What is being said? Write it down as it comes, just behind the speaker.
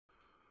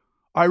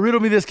All right, riddle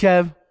me this,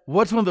 Kev.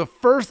 What's one of the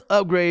first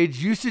upgrades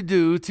you should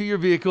do to your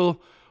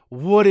vehicle?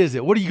 What is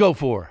it? What do you go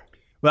for?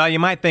 Well, you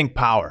might think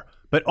power,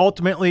 but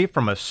ultimately,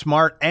 from a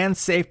smart and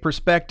safe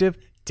perspective,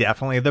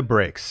 definitely the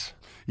brakes.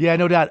 Yeah,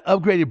 no doubt.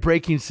 Upgraded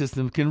braking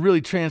system can really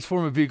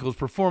transform a vehicle's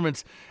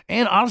performance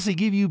and honestly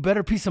give you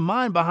better peace of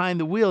mind behind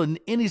the wheel in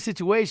any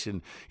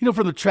situation. You know,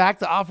 from the track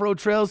to off-road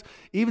trails,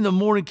 even the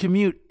morning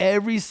commute,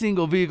 every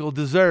single vehicle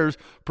deserves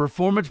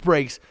performance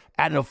brakes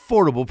at an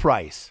affordable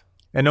price.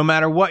 And no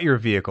matter what your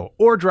vehicle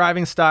or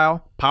driving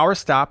style,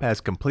 PowerStop has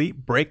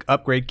complete brake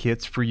upgrade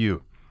kits for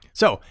you.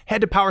 So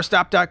head to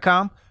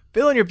PowerStop.com,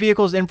 fill in your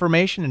vehicle's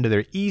information into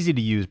their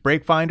easy-to-use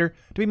brake finder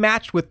to be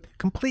matched with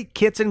complete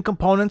kits and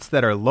components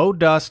that are low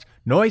dust,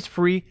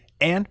 noise-free,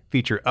 and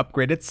feature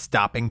upgraded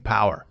stopping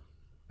power.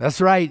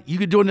 That's right. You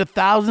could join the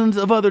thousands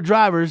of other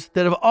drivers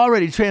that have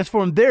already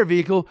transformed their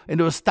vehicle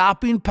into a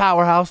stopping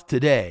powerhouse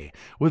today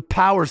with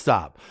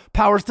PowerStop.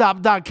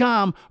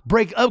 PowerStop.com,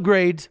 brake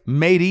upgrades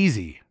made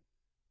easy.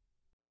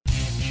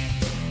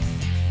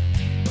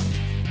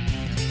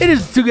 It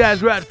is the Two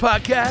Guys Garage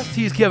Podcast.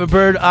 He's Kevin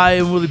Bird. I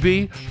am Willie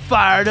B.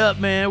 Fired up,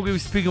 man. We're going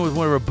to be speaking with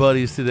one of our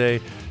buddies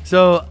today.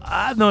 So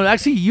I've known,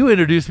 actually, you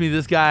introduced me to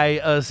this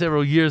guy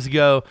several years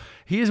ago.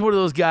 He is one of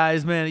those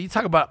guys, man. You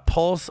talk about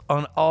pulse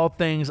on all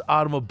things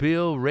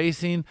automobile,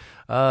 racing,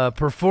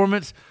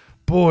 performance.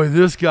 Boy,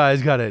 this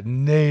guy's got it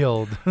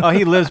nailed. Oh,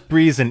 he lives,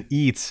 breathes, and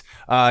eats.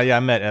 Yeah, I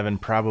met Evan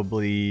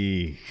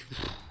probably,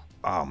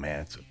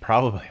 it's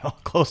probably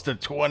close to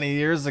 20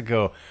 years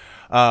ago.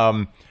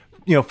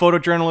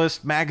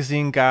 Photojournalist,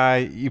 magazine guy,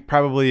 you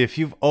probably, if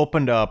you've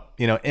opened up,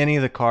 any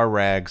of the car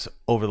rags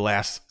over the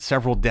last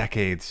several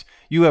decades,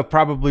 you have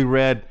probably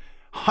read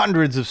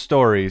hundreds of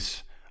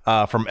stories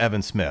from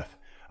Evan Smith.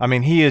 I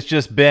mean, he has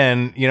just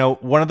been,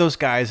 one of those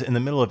guys in the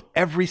middle of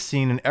every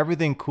scene and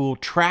everything cool,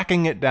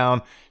 tracking it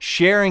down,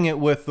 sharing it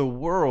with the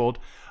world,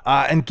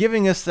 and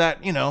giving us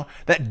that,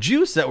 that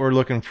juice that we're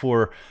looking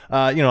for,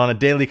 on a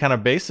daily kind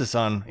of basis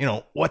on,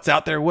 what's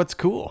out there, what's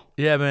cool.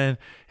 Yeah, man.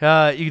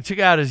 You can check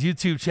out his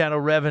YouTube channel,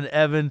 REVan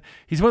Evan.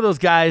 He's one of those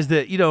guys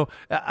that,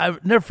 I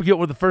never forget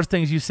one of the first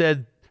things you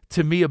said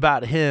to me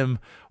about him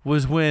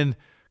was when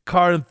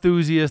car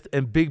enthusiasts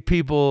and big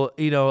people,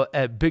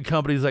 at big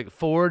companies like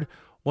Ford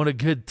want a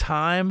good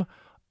time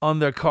on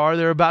their car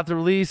they're about to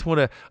release,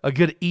 want a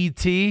good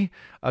ET,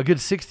 a good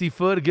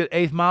 60-foot, a good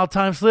 8th mile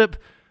time slip,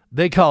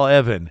 they call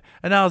Evan.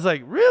 And I was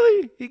like,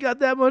 really? He got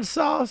that much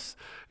sauce?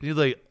 And he's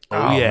like,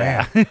 oh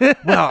yeah.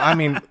 Well, I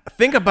mean,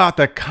 think about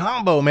the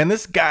combo, man.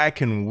 This guy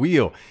can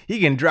wheel. He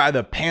can drive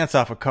the pants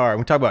off a car. When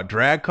we talk about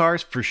drag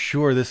cars, for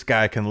sure this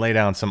guy can lay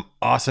down some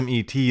awesome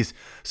ETs.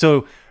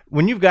 So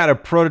when you've got a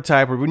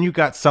prototype or when you've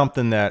got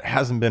something that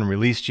hasn't been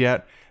released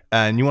yet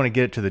and you want to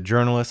get it to the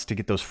journalists to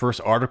get those first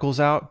articles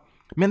out,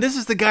 man, this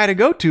is the guy to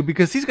go to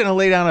because he's going to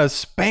lay down a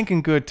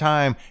spanking good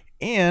time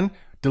and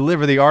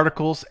deliver the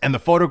articles and the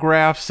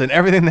photographs and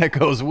everything that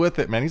goes with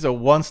it, man. He's a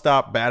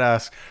one-stop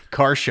badass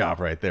car shop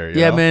right there. You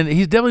know? Man.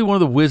 He's definitely one of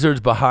the wizards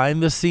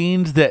behind the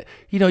scenes that,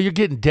 you're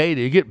getting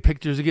data, you're getting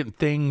pictures, you're getting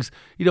things,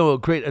 a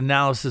great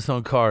analysis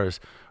on cars,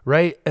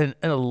 right? And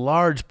a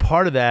large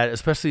part of that,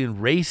 especially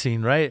in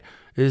racing, right,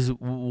 is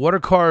what are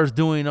cars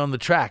doing on the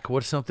track?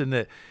 What's something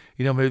that,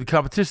 maybe the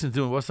competition's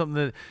doing? What's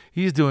something that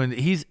he's doing?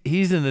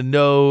 He's in the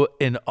know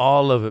in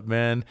all of it,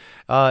 man.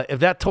 If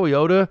that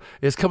Toyota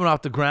is coming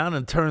off the ground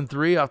in turn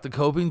 3 off the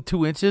coping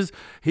 2 inches,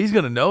 he's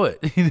gonna know it.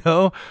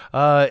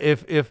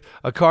 If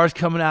a car's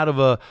coming out of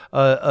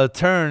a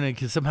turn and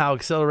can somehow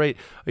accelerate,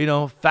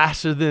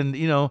 faster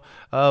than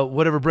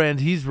whatever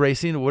brand he's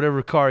racing or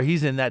whatever car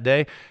he's in that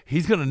day,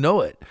 he's gonna know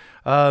it.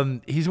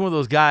 He's one of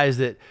those guys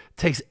that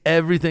takes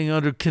everything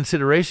under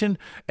consideration.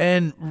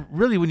 And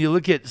really, when you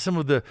look at some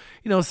of the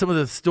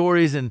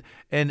stories and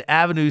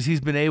avenues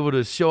he's been able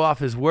to show off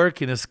his work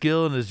and his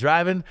skill and his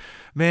driving,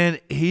 man,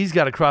 he's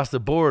got across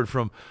the board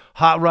from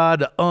hot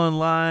rod to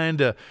online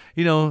to,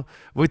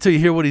 wait till you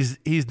hear what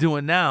he's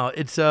doing now.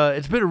 It's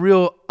been a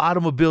real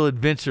automobile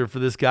adventure for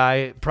this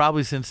guy,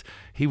 probably since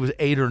he was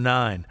 8 or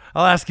 9.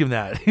 I'll ask him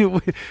that.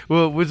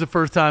 Well, it was the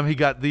first time he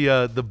got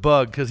the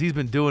bug, because he's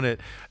been doing it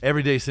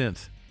every day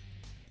since.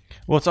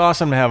 Well, it's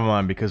awesome to have him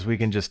on because we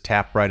can just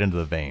tap right into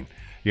the vein.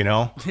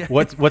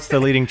 What's the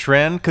leading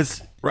trend?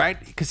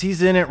 Because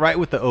he's in it right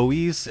with the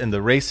OEs and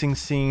the racing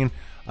scene,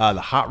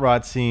 the hot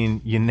rod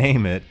scene, you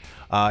name it.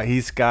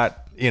 He's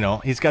got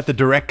the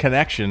direct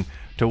connection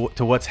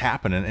to what's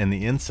happening and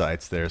the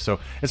insights there. So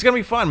it's gonna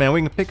be fun, man.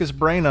 We can pick his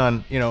brain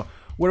on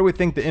where do we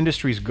think the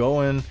industry's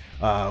going,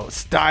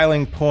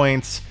 styling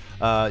points,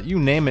 you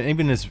name it.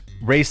 Even his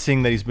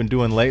racing that he's been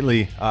doing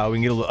lately, we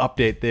can get a little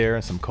update there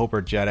and some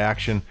Cobra Jet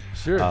action.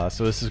 Sure.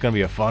 So this is going to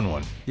be a fun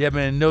one. Yeah,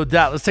 man, no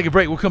doubt. Let's take a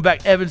break. We'll come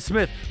back. Evan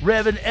Smith,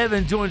 REVan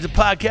Evan joins the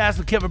podcast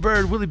with Kevin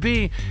Bird, Willie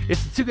B.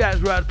 It's the Two Guys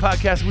Garage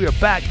Podcast. We are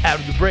back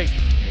after the break.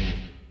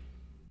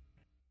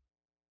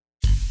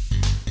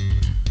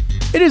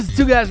 It is the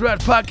Two Guys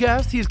Garage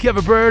Podcast. He's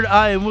Kevin Bird.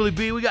 I am Willie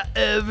B. We got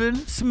Evan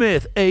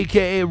Smith,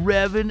 a.k.a.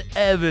 REVan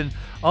Evan,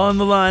 on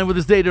the line with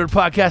his Day Dirt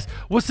podcast.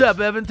 What's up,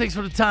 Evan? Thanks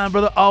for the time,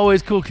 brother.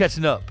 Always cool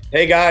catching up.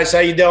 Hey, guys. How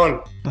you doing?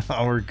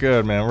 Oh, we're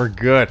good, man. We're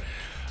good.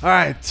 All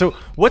right. So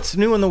what's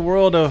new in the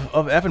world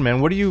of Evan,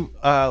 man? What are you,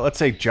 let's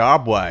say,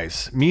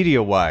 job-wise,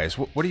 media-wise?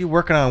 What are you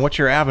working on? What's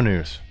your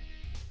avenues?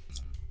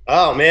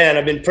 Oh, man.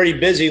 I've been pretty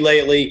busy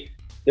lately.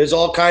 There's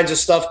all kinds of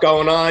stuff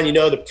going on. You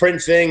know, the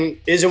print thing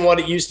isn't what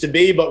it used to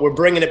be, but we're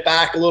bringing it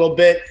back a little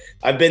bit.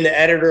 I've been the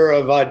editor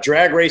of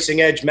Drag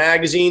Racing Edge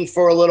magazine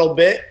for a little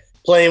bit,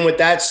 playing with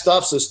that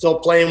stuff. So still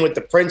playing with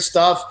the print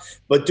stuff,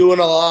 but doing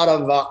a lot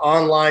of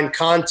online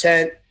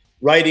content,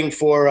 writing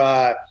for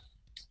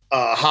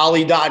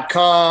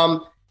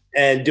Holly.com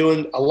and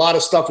doing a lot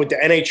of stuff with the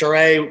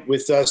NHRA,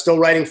 with still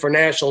writing for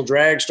National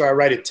Drag Star. I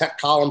write a tech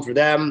column for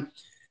them.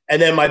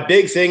 And then my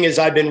big thing is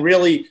I've been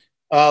really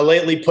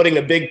lately putting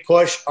a big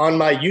push on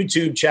my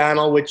YouTube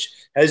channel, which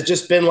has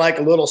just been like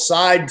a little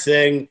side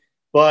thing.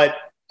 But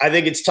I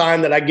think it's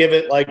time that I give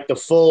it like the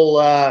full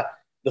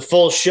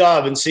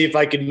shove and see if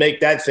I can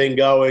make that thing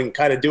go and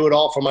kind of do it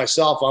all for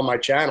myself on my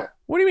channel.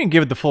 What do you mean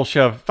give it the full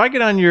shove? If I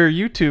get on your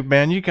YouTube,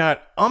 man, you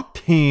got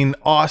umpteen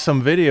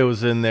awesome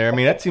videos in there. I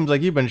mean, that seems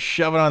like you've been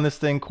shoving on this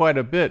thing quite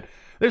a bit.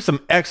 There's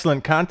some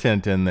excellent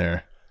content in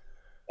there.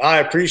 I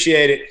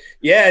appreciate it.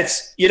 Yeah,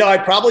 it's, you know, I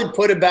probably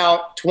put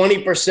about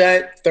 20%,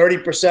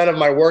 30% of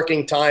my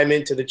working time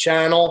into the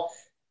channel.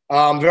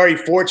 I'm very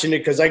fortunate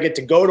because I get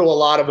to go to a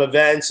lot of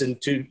events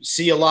and to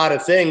see a lot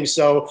of things.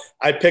 So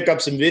I pick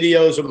up some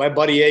videos with my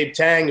buddy Abe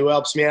Tang, who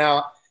helps me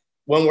out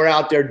when we're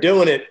out there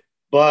doing it.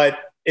 But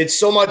it's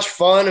so much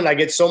fun and I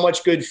get so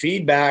much good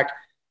feedback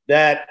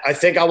that I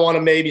think I want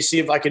to maybe see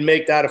if I can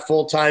make that a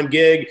full-time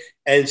gig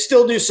and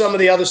still do some of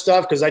the other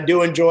stuff, because I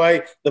do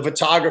enjoy the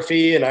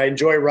photography and I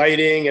enjoy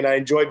writing and I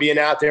enjoy being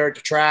out there at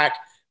the track.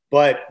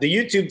 But the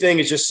YouTube thing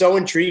is just so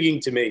intriguing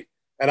to me.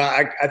 And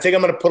I think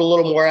I'm going to put a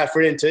little more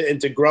effort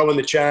into growing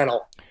the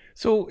channel.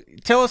 So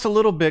tell us a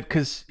little bit,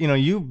 because, you know,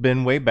 you've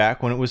been way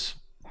back when it was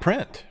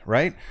print,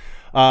 right?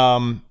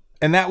 And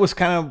that was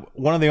kind of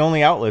one of the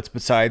only outlets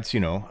besides, you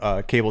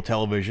know, cable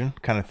television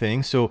kind of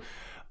thing. So,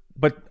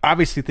 but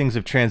obviously things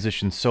have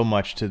transitioned so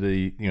much to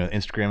the, you know,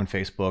 Instagram and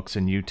Facebooks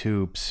and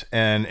YouTubes.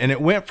 And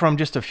it went from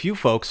just a few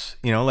folks,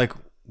 you know, like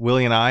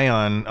Willie and I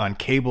on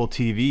cable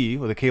TV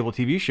with a cable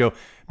TV show,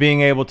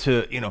 being able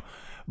to, you know,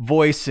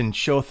 voice and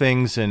show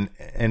things and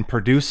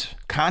produce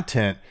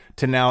content,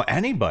 to now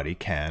anybody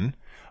can.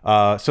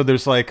 So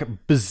there's like a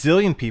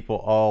bazillion people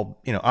all,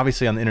 you know,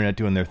 obviously on the internet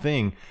doing their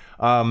thing.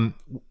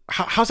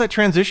 How's that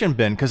transition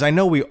been? Because I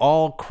know we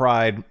all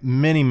cried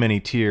many,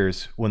 many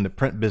tears when the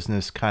print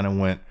business kind of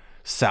went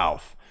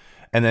south.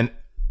 And then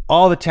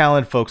all the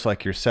talented folks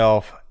like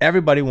yourself,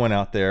 everybody went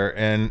out there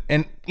and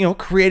you know,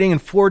 creating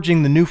and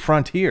forging the new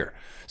frontier.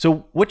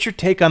 So what's your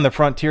take on the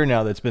frontier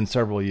now that's been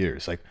several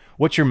years? Like,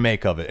 what's your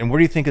make of it, and where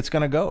do you think it's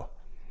going to go?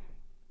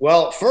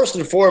 Well, first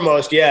and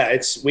foremost, yeah,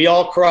 we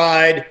all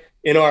cried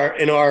in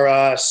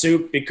our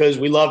soup because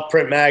we love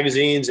print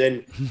magazines,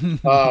 and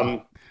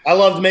I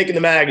loved making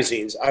the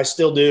magazines. I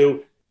still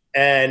do,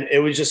 and it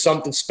was just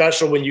something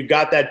special when you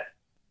got that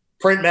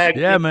print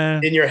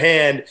magazine in your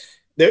hand.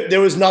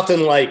 There was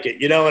nothing like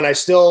it, you know. And I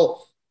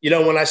still, you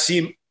know, when I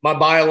see my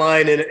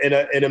byline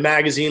in a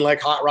magazine like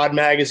Hot Rod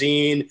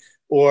Magazine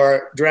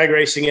or Drag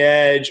Racing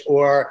Edge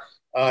or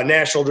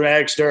National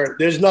Dragster,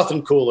 there's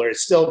nothing cooler.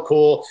 It's still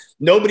cool.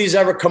 Nobody's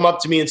ever come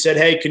up to me and said,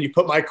 "Hey, can you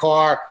put my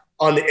car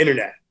on the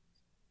internet?"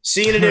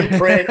 Seeing it in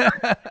print,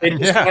 it's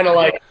just kind of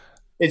like,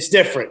 it's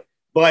different.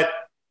 But,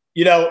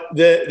 you know,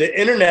 the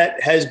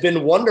internet has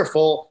been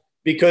wonderful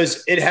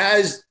because it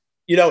has,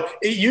 you know,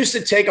 it used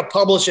to take a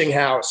publishing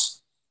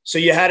house. So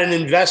you had an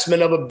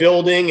investment of a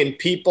building and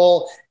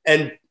people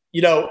and,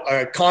 you know,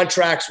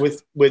 contracts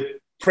with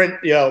print,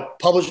 you know,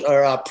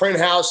 print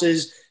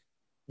houses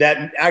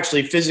that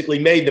actually physically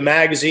made the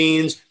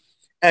magazines,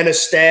 and a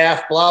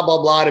staff, blah,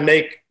 blah, blah, to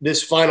make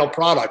this final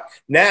product.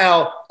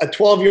 Now, a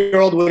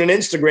 12-year-old with an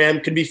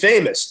Instagram can be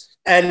famous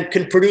and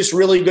can produce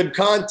really good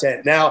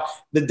content. Now,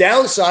 the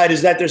downside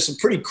is that there's some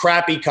pretty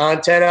crappy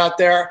content out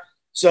there.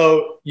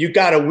 So you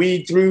got to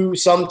weed through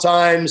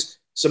sometimes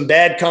some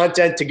bad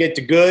content to get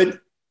to good.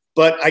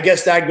 But I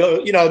guess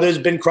you know, there's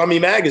been crummy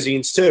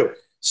magazines too.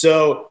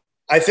 So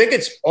I think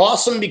it's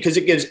awesome because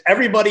it gives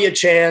everybody a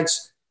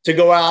chance to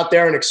go out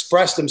there and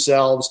express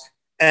themselves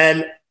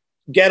and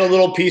get a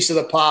little piece of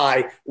the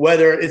pie,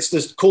 whether it's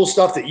this cool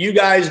stuff that you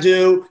guys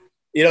do.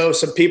 You know,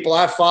 some people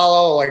I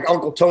follow, like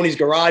Uncle Tony's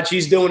Garage,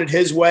 he's doing it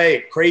his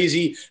way,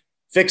 crazy,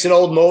 fixing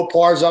old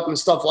Mopars up and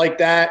stuff like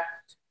that.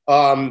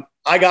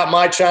 I got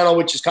my channel,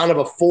 which is kind of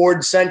a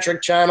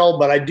Ford-centric channel,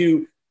 but I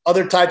do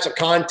other types of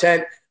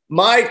content.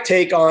 My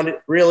take on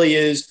it really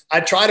is I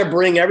try to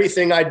bring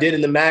everything I did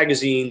in the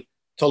magazine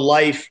to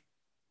life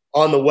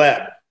on the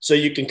web. So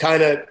you can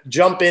kind of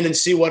jump in and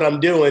see what I'm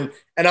doing.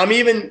 And I'm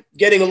even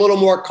getting a little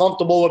more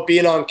comfortable with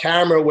being on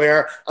camera,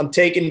 where I'm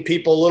taking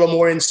people a little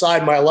more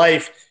inside my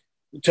life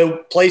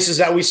to places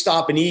that we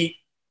stop and eat,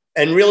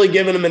 and really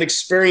giving them an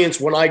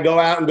experience when I go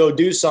out and go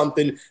do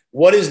something.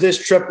 What is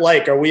this trip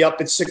like? Are we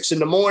up at 6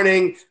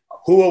 a.m?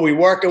 Who are we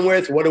working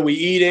with? What are we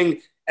eating?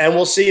 and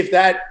we'll see if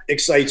that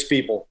excites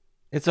people.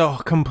 It's a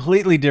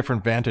completely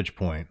different vantage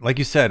point. Like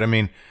you said, I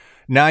mean,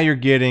 now you're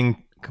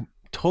getting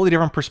totally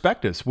different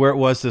perspectives where it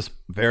was this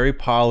very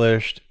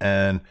polished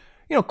and,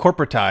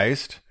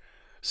 corporatized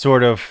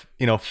sort of,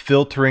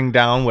 filtering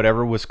down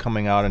whatever was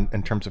coming out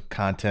in terms of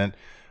content.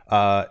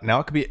 Now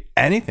it could be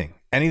anything,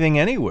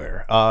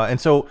 anywhere. And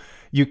so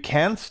you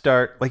can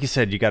start, like you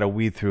said, you got to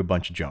weed through a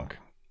bunch of junk.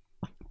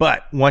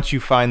 But once you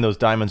find those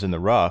diamonds in the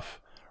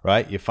rough,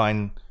 right, you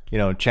find,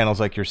 channels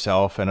like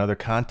yourself and other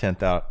content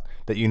that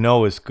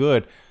is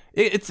good.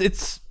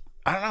 It's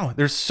I don't know.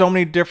 There's so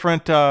many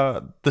different,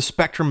 the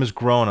spectrum has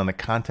grown on the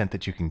content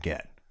that you can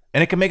get.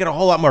 And it can make it a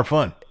whole lot more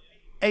fun.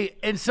 Hey,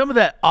 and some of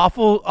that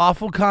awful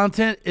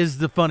content is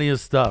the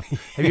funniest stuff.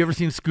 Have you ever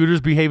seen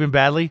scooters behaving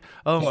badly?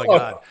 Oh my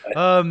God.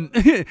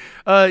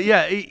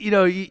 Yeah,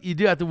 you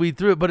do have to weed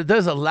through it, but it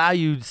does allow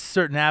you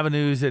certain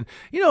avenues, and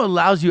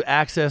allows you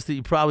access that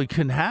you probably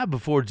couldn't have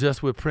before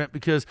just with print,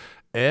 because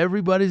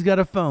everybody's got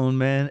a phone,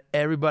 man.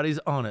 Everybody's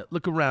on it.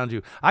 Look around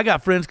you. I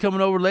got friends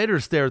coming over later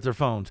to stare at their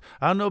phones.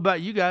 I don't know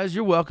about you guys.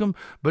 You're welcome,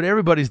 but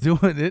everybody's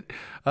doing it.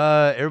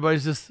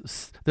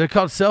 Everybody's they're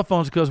called cell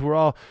phones because we're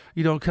all,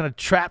 kind of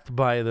trapped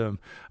by them.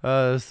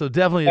 So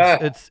definitely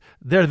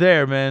they're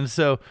there, man.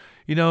 So,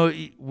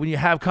 when you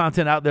have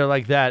content out there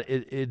like that,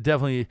 it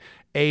definitely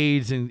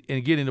aids in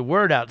getting the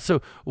word out.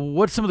 So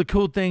what's some of the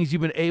cool things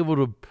you've been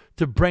able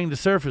to bring to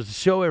surface, to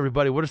show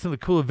everybody? What are some of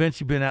the cool events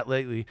you've been at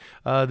lately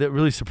that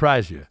really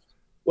surprised you?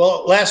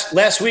 Well,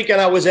 last weekend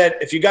I was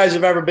if you guys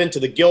have ever been to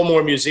the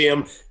Gilmore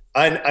Museum,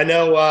 I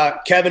know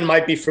Kevin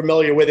might be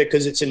familiar with it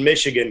because it's in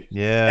Michigan.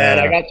 Yeah. And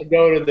I got to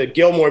go to the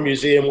Gilmore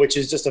Museum, which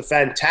is just a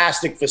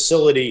fantastic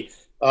facility.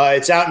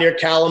 It's out near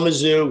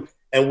Kalamazoo.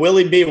 And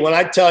Willie B, when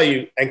I tell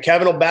you, and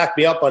Kevin will back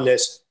me up on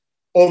this,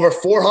 over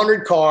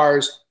 400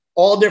 cars,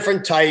 all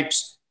different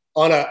types,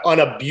 on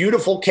a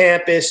beautiful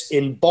campus,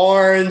 in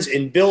barns,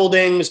 in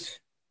buildings,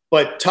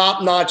 but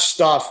top-notch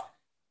stuff.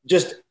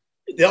 Just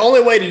the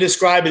only way to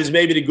describe it is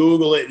maybe to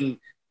Google it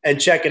and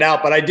check it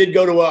out. But I did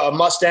go to a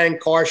Mustang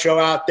car show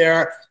out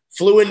there,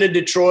 flew into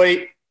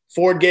Detroit.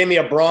 Ford gave me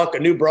a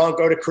new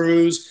Bronco to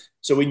cruise.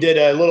 So we did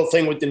a little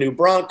thing with the new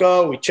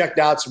Bronco. We checked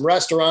out some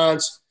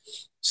restaurants,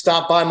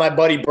 stopped by my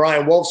buddy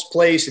Brian Wolf's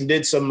place and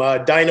did some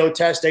dyno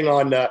testing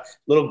on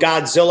little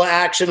Godzilla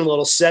action, a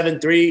little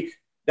 7.3.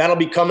 That'll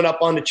be coming up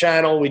on the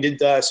channel. We did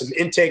some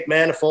intake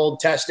manifold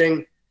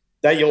testing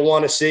that you'll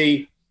want to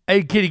see.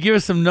 Hey, can you give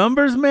us some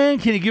numbers, man?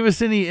 Can you give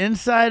us any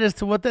insight as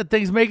to what that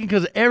thing's making?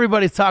 Because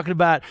everybody's talking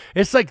about it.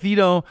 It's like,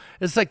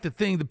 it's like the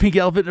pink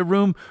elephant in the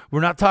room.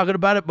 We're not talking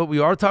about it, but we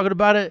are talking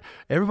about it.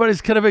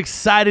 Everybody's kind of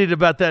excited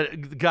about that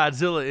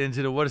Godzilla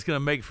engine and what it's going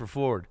to make for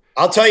Ford.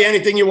 I'll tell you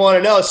anything you want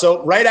to know.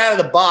 So right out of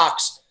the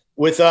box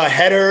with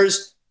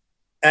headers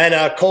and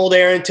a cold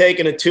air intake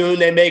and a tune,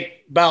 they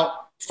make about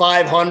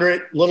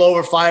 500, a little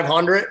over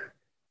 500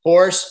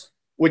 horse,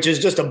 which is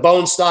just a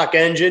bone stock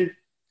engine.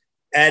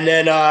 And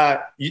then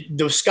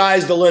the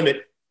sky's the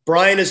limit.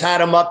 Brian has had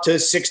them up to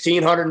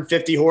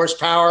 1,650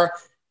 horsepower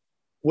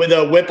with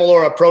a Whipple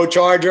or a Pro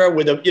Charger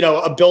with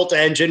a built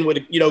engine with,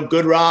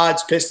 good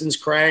rods, pistons,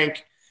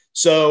 crank.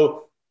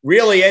 So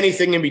really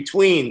anything in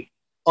between.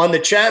 On the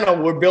channel,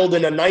 we're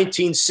building a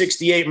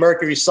 1968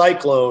 Mercury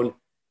Cyclone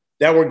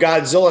that we're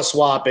Godzilla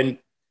swapping.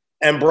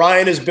 And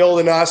Brian is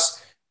building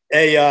us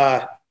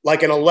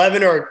like an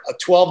 11 or a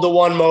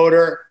 12-to-1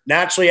 motor,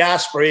 naturally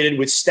aspirated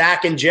with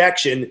stack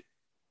injection.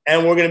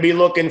 And we're going to be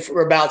looking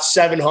for about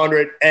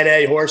 700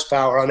 NA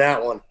horsepower on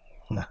that one.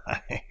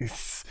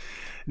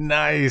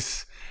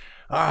 Nice.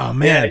 Oh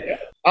man. Yeah.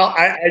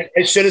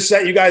 I should have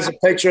sent you guys a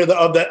picture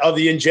of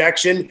the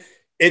injection.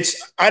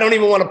 I don't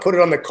even want to put it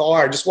on the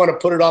car. I just want to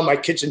put it on my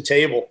kitchen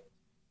table.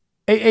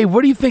 Hey,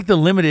 what do you think the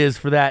limit is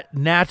for that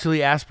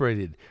naturally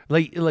aspirated?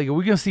 Like, are we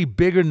going to see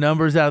bigger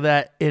numbers out of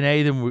that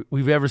NA than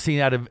we've ever seen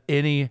out of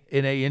any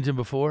NA engine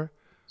before?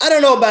 I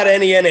don't know about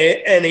any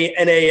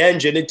NA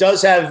engine. It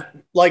does have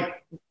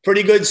like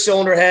pretty good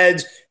cylinder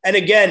heads. And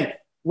again,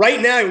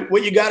 right now,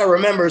 what you got to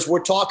remember is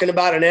we're talking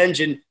about an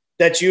engine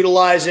that's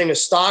utilizing a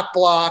stock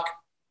block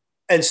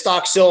and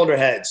stock cylinder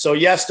heads. So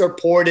yes, they're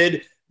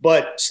ported,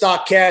 but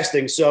stock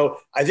casting. So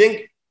I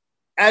think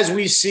as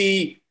we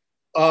see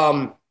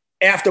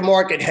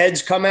aftermarket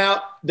heads come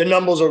out, the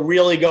numbers will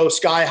really go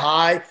sky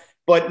high.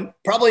 But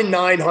probably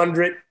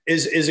 900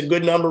 is a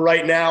good number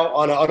right now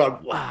on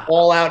a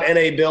all-out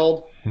NA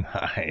build.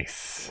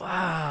 Nice.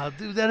 Wow,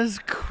 dude, that is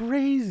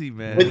crazy,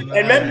 man.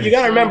 And you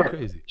got to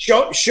remember,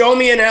 show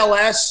me an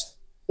LS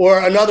or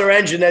another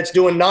engine that's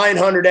doing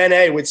 900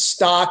 NA with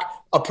stock,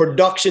 a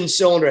production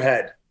cylinder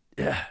head.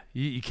 Yeah,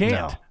 you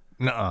can't.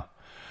 No.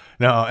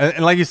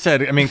 And like you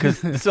said, I mean,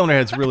 because the cylinder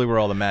head's really where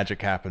all the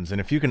magic happens.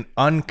 And if you can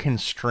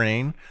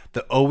unconstrain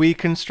the OE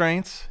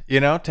constraints,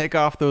 take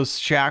off those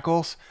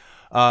shackles,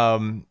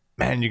 man,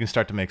 you can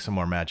start to make some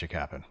more magic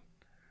happen.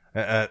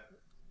 And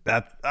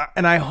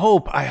I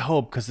hope,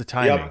 because the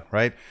timing,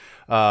 right?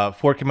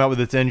 Ford came out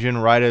with its engine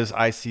right as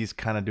IC's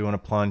kind of doing a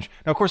plunge.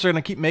 Now, of course, they're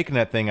going to keep making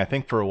that thing, I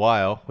think, for a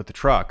while with the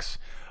trucks.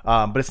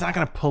 but it's not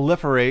going to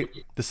proliferate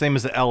the same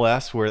as the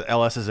LS, where the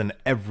LS is in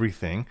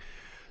everything.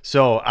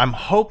 So I'm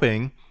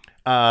hoping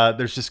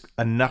there's just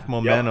enough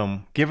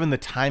momentum, given the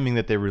timing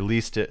that they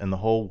released it and the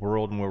whole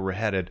world and where we're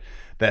headed,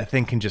 that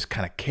thing can just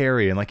kind of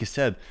carry. And like you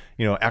said,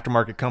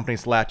 aftermarket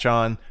companies latch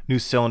on, new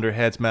cylinder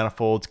heads,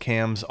 manifolds,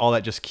 cams, all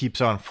that just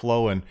keeps on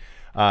flowing.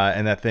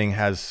 And that thing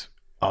has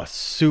a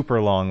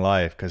super long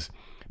life. Because,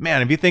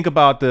 man, if you think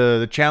about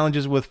the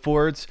challenges with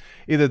Fords,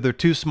 either they're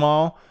too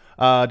small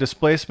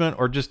displacement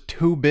or just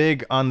too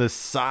big on the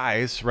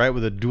size, right,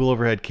 with the dual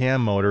overhead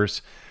cam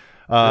motors.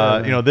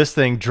 This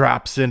thing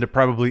drops into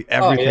probably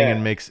everything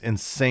and makes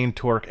insane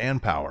torque and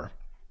power.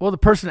 Well, the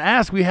person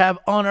asked, we have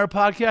on our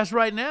podcast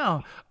right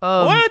now.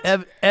 What?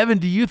 Evan,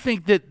 do you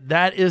think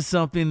that is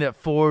something that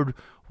Ford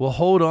will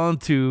hold on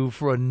to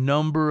for a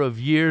number of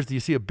years? Do you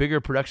see a bigger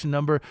production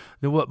number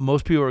than what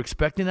most people are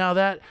expecting out of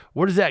that?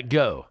 Where does that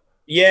go?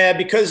 Yeah,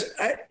 because,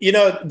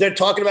 they're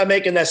talking about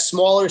making that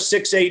smaller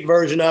 6.8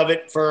 version of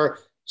it for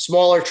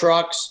smaller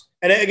trucks.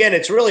 And again,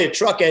 it's really a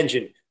truck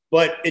engine,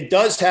 but it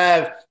does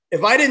have,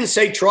 if I didn't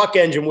say truck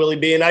engine, Willie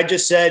B, and I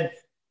just said,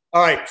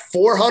 all right,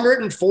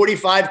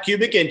 445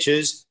 cubic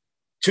inches,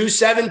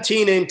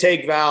 217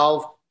 intake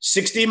valve,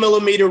 60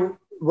 millimeter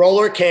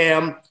roller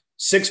cam,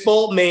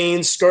 6-bolt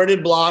mains,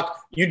 skirted block,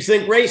 you'd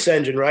think race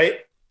engine, right?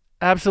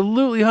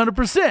 Absolutely,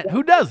 100%.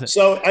 Who doesn't?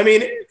 So, I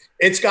mean,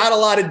 it's got a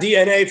lot of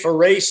DNA for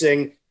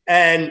racing,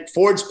 and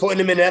Ford's putting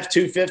them in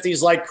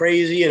F-250s like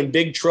crazy and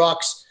big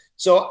trucks.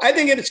 So I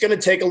think it's going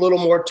to take a little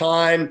more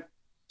time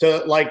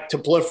to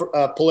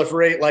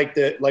proliferate,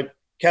 like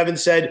Kevin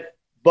said.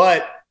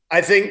 But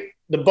I think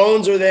the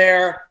bones are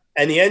there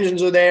and the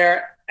engines are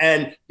there,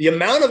 and the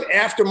amount of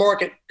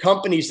aftermarket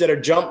companies that are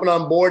jumping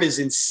on board is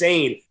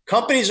insane.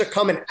 Companies are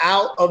coming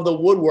out of the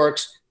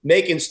woodworks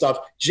making stuff.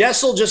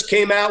 Jessel just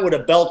came out with a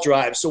belt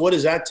drive. So what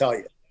does that tell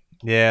you?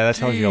 Yeah, that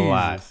tells you a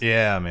lot.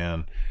 Yeah,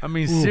 man. I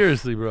mean,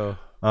 seriously, bro.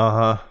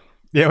 Uh-huh.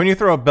 Yeah, when you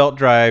throw a belt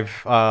drive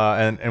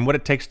and what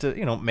it takes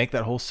to, make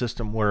that whole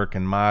system work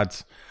and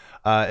mods,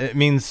 it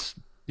means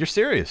you're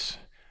serious.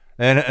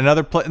 And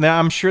now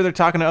I'm sure they're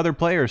talking to other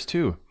players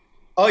too.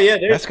 Oh, yeah.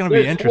 That's going to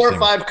be interesting. 4 or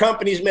 5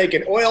 companies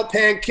making oil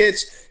pan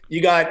kits.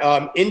 You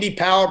got Indy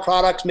Power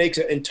Products makes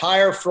an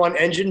entire front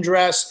engine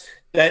dress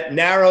that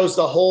narrows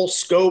the whole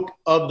scope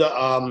of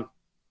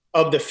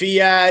the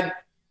Fiat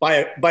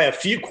by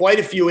quite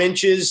a few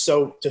inches,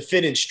 so to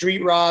fit in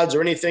street rods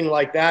or anything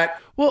like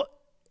that. Well,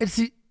 it's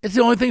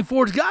the only thing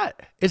Ford's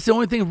got. It's the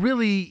only thing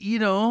really,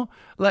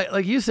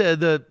 like you said,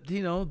 the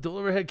dual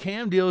overhead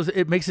cam deals,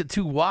 it makes it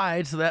too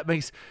wide, so that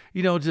makes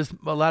just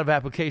a lot of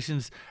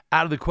applications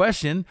out of the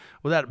question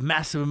without a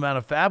massive amount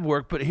of fab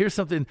work. But here's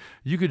something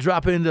you could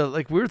drop into,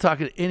 like we were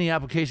talking, any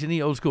application,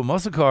 any old school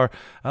muscle car,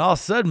 and all of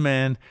a sudden,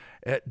 man,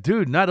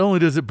 dude, not only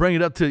does it bring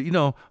it up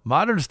to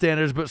modern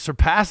standards, but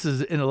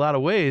surpasses in a lot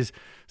of ways.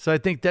 So I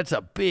think that's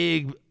a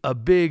big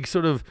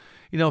sort of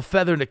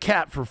feather in the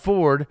cap for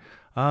Ford.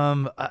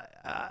 I'm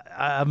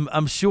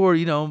sure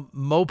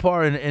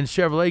Mopar and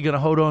Chevrolet going to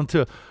hold on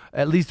to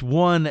at least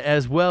one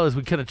as well as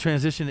we kind of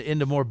transition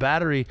into more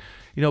battery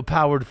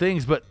powered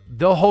things, but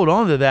they'll hold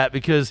on to that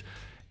because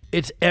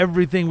it's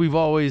everything we've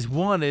always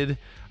wanted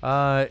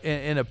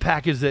in a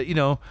package that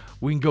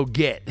we can go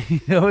get.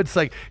 It's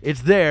like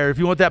it's there. If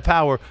you want that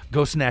power,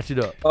 go snatch it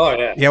up. Oh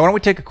yeah. Yeah. Why don't we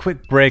take a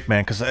quick break,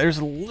 man? Because there's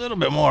a little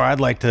bit more I'd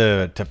like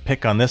to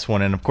pick on this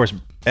one, and of course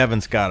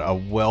Evan's got a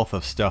wealth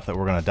of stuff that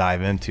we're going to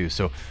dive into.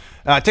 So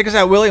take us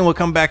out, Willie, and we'll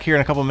come back here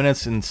in a couple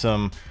minutes and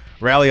some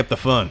rally up the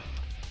fun.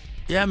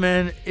 Yeah,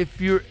 man.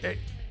 If you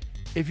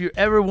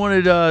ever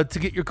wanted to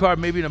get your car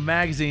maybe in a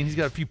magazine, he's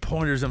got a few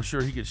pointers I'm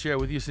sure he could share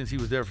with you since he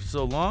was there for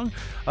so long.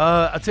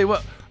 I'll tell you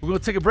what, we're going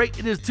to take a break.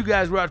 It is Two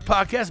Guys Garage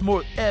Podcast. More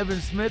with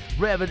Evan Smith,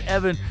 REVan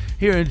Evan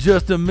here in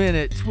just a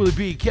minute. It's Willie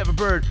B, Kevin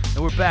Bird,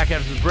 and we're back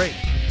after the break.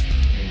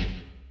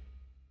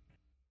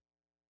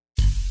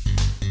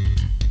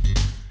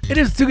 It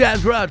is Two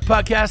Guys Garage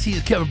Podcast.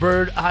 He's Kevin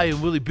Bird. I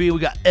am Willie B. We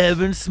got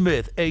Evan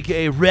Smith,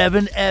 a.k.a.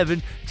 REVan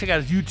Evan. Check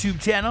out his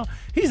YouTube channel.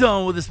 He's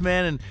on with us,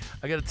 man, and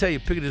I got to tell you,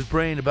 picking his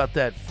brain about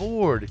that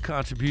Ford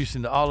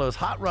contribution to all those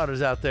hot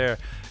rodders out there.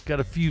 Got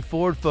a few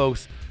Ford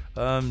folks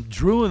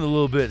drooling a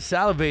little bit,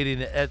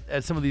 salivating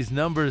at some of these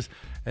numbers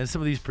and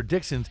some of these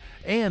predictions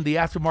and the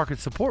aftermarket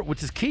support,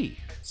 which is key.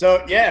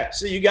 So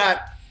you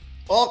got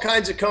all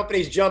kinds of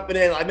companies jumping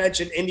in. I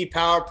mentioned Indy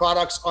Power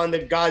Products on the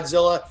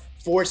Godzilla,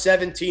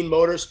 417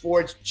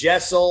 Motorsports,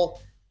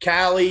 Jessel,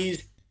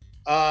 Callie's,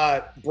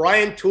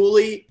 Brian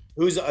Tooley,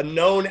 who's a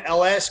known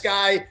LS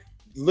guy,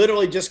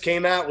 literally just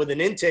came out with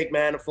an intake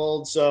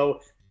manifold.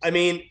 So, I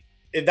mean,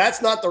 if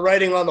that's not the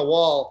writing on the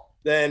wall,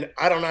 then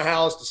I don't know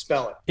how else to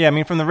spell it. Yeah, I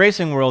mean, from the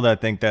racing world, I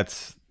think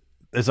that's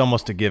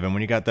almost a given.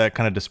 When you got that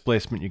kind of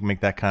displacement, you can make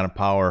that kind of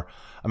power.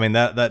 I mean,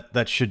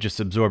 that should just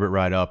absorb it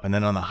right up. And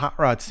then on the hot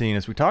rod scene,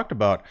 as we talked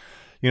about,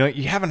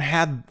 you haven't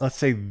had, let's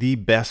say, the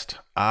best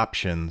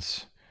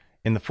options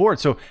in the Ford.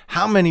 So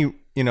how many,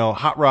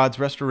 hot rods,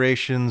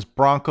 restorations,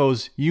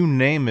 Broncos, you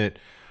name it,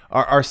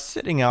 are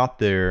sitting out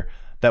there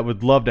that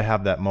would love to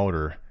have that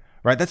motor,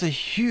 right? That's a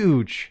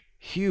huge,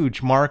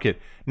 huge market.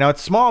 Now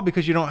it's small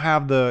because you don't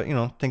have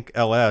the, think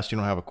LS, you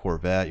don't have a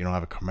Corvette, you don't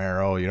have a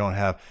Camaro, you don't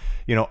have,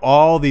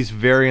 all these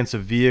variants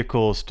of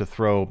vehicles to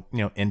throw,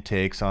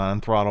 intakes on,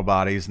 throttle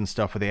bodies and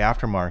stuff for the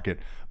aftermarket.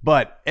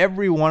 But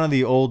every one of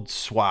the old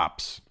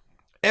swaps,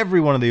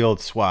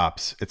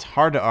 it's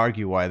hard to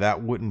argue why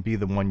that wouldn't be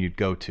the one you'd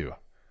go to.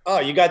 Oh,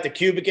 you got the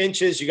cubic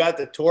inches, you got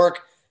the torque.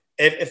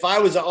 If I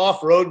was an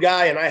off-road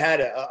guy and I had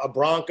a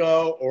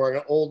Bronco or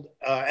an old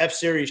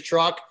F-Series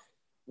truck,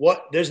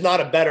 there's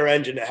not a better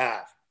engine to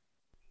have.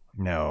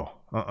 No.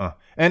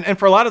 And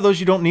for a lot of those,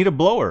 you don't need a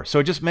blower. So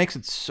it just makes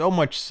it so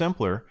much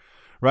simpler,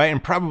 right?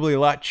 And probably a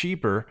lot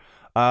cheaper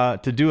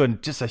to do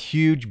just a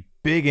huge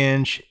big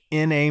inch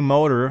in a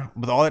motor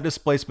with all that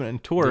displacement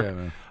and torque.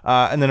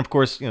 Yeah, and then, of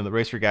course, the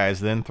racer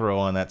guys then throw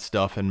on that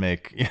stuff and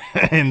make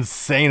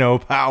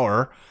insano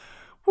power.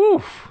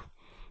 Woo,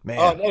 man.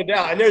 Oh, no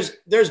doubt. And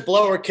there's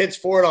blower kits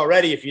for it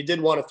already if you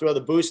did want to throw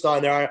the boost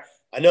on there.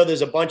 I know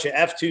there's a bunch of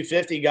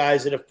F-250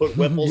 guys that have put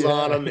Whipples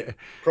on them, and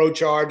Pro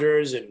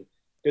Chargers, and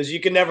because you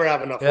can never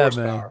have enough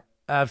horsepower.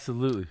 Man.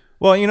 Absolutely.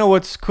 Well, you know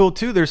what's cool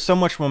too? There's so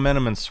much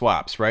momentum in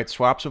swaps, right?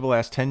 Swaps over the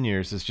last 10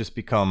 years has just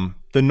become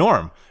the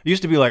norm. It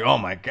used to be like, oh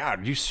my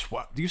God, you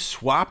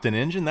swapped an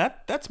engine?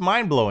 That's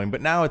mind blowing.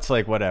 But now it's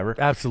like, whatever.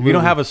 Absolutely. If you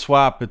don't have a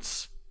swap,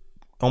 it's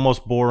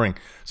almost boring.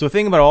 So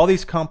think about all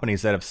these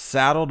companies that have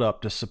saddled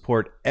up to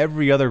support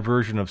every other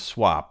version of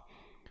swap,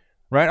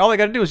 right? All they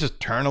got to do is just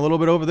turn a little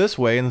bit over this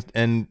way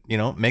and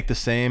make the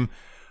same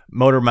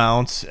motor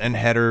mounts and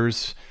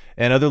headers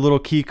and other little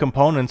key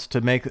components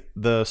to make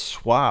the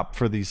swap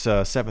for these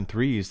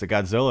 7.3s. The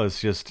Godzilla is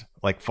just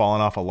like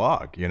falling off a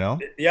log,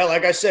 Yeah,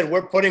 like I said,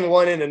 we're putting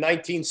one in a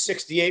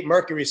 1968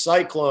 Mercury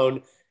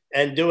Cyclone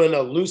and doing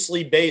a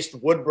loosely based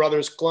Wood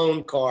Brothers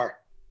clone car.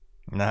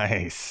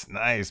 Nice,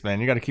 man.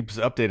 You got to keep us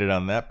updated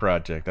on that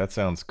project. That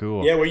sounds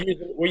cool. Yeah,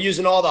 we're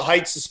using all the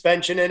height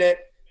suspension in it.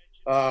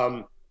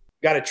 Got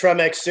a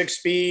Tremex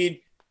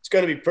 6-speed. It's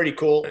going to be pretty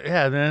cool.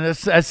 Yeah, man,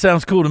 that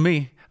sounds cool to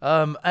me.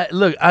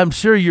 Look, I'm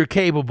sure you're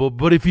capable,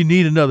 but if you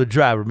need another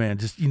driver, man,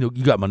 just, you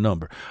got my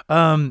number.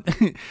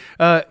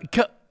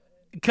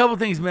 Couple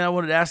things, man, I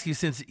wanted to ask you,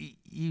 since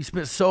you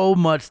spent so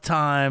much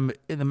time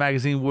in the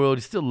magazine world,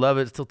 you still love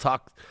it, still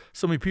talk to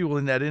so many people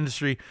in that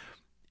industry.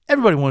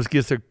 Everybody at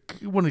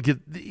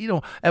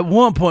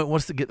one point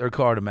wants to get their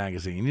car in a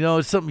magazine.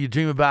 It's something you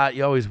dream about,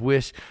 you always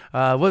wish,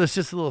 whether it's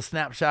just a little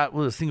snapshot,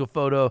 whether a single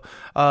photo,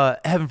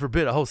 heaven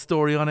forbid, a whole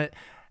story on it.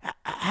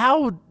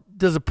 How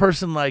does a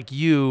person like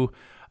you,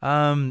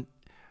 sort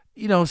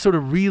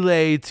of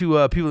relay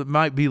to people that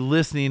might be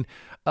listening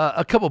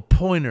a couple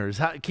pointers?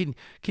 How can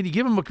you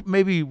give them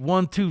maybe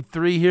 1, 2,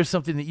 3? Here's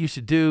something that you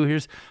should do.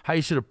 Here's how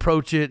you should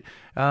approach it.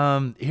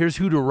 Here's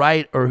who to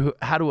write or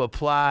how to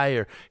apply,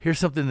 or here's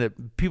something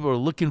that people are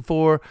looking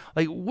for.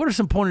 Like, what are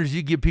some pointers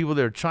you give people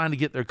that are trying to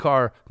get their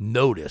car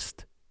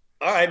noticed?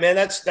 All right, man,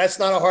 that's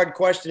not a hard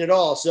question at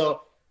all.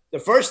 So the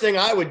first thing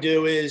I would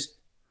do is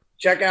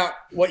check out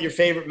what your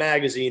favorite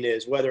magazine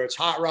is, whether it's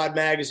Hot Rod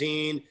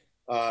Magazine,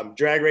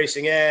 Drag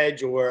Racing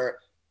Edge, or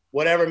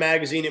whatever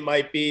magazine it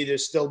might be.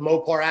 There's still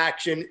Mopar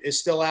Action is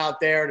still out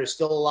there. There's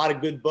still a lot of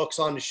good books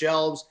on the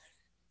shelves.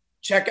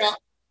 Check out.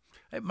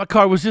 Hey, my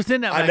car was just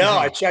in that magazine. I know.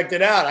 I checked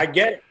it out. I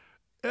get it.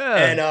 Yeah.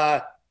 And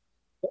I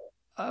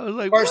was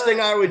like, first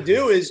thing I would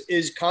do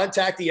is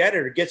contact the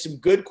editor, get some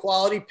good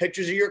quality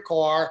pictures of your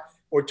car,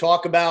 or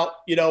talk about,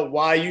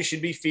 why you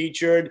should be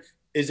featured.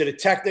 Is it a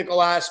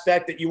technical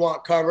aspect that you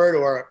want covered,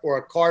 or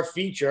a car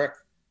feature?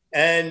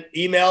 And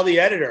email the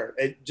editor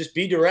and just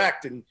be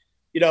direct and,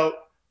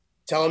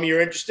 tell them you're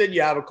interested.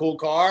 You have a cool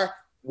car.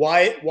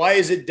 Why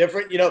is it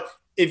different?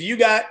 If you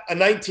got a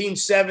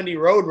 1970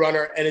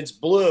 Roadrunner and it's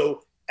blue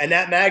and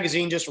that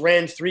magazine just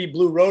ran 3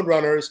 blue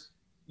Roadrunners,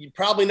 you're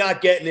probably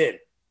not getting in.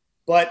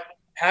 But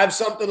have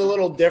something a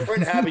little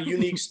different, have a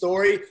unique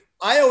story.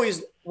 I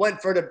always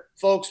went for the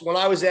folks, when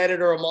I was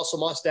editor of Muscle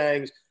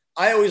Mustangs,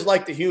 I always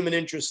liked the human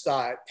interest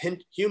side,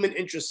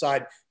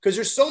 because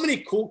there's so many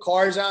cool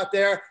cars out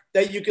there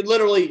that you could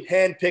literally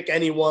handpick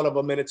any one of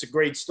them and it's a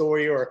great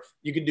story, or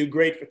you could do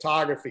great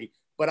photography.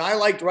 But I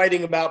liked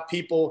writing about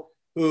people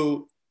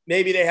who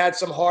maybe they had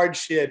some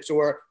hardships,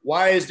 or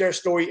why is their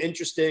story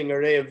interesting?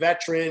 Are they a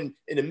veteran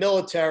in the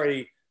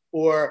military?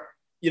 Or,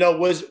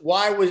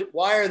 why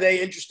are they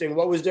interesting?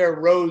 What was their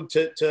road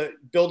to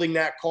building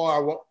that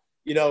car?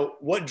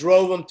 What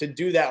drove them to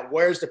do that?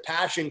 Where's the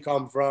passion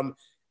come from?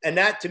 And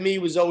that to me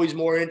was always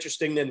more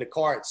interesting than the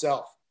car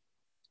itself.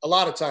 A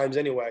lot of times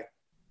anyway.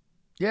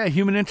 Yeah,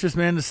 human interest,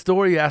 man. The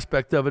story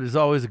aspect of it is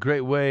always a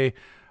great way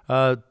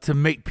to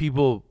make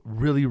people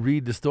really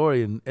read the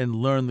story and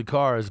learn the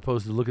car, as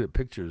opposed to looking at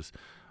pictures.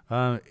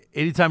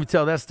 Anytime you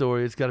tell that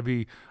story, it's got to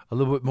be a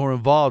little bit more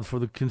involved for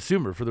the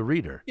consumer, for the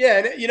reader. Yeah,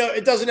 and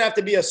it doesn't have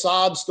to be a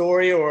sob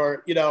story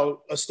or,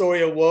 a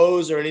story of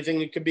woes or anything.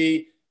 It could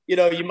be,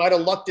 you might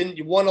have lucked in,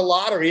 you won a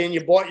lottery and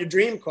you bought your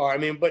dream car.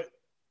 But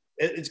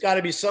it's got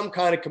to be some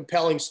kind of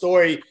compelling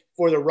story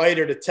for the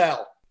writer to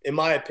tell, in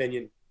my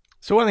opinion.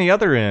 So on the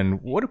other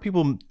end, what do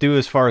people do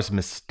as far as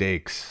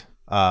mistakes,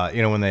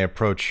 when they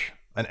approach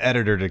an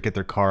editor to get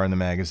their car in the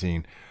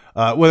magazine,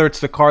 whether it's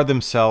the car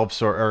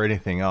themselves or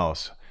anything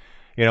else,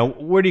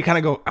 where do you kind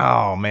of go,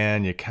 oh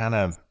man, you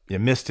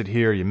missed it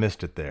here, you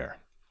missed it there?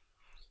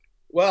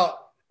 Well,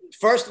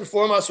 first and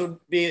foremost would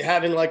be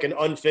having like an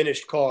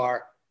unfinished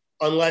car,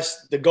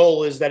 unless the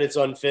goal is that it's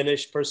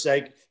unfinished per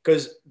se.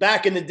 Because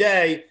back in the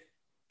day,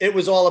 it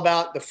was all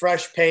about the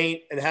fresh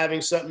paint and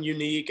having something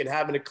unique and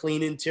having a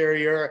clean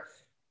interior.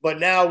 But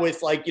now with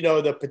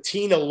the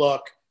patina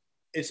look,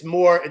 it's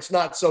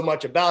not so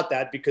much about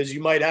that, because you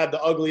might have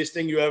the ugliest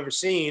thing you ever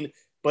seen,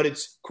 but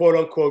it's quote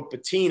unquote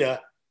patina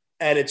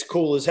and it's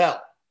cool as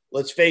hell.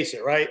 Let's face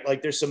it, right?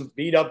 Like there's some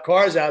beat up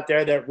cars out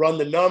there that run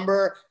the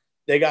number.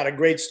 They got a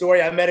great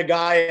story. I met a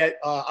guy at,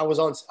 I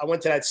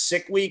went to that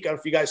Sick Week. I don't know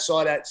if you guys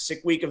saw that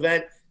Sick Week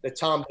event that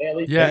Tom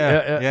Bailey did.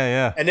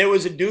 Yeah. And there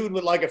was a dude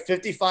with like a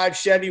 55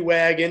 Chevy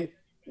wagon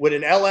with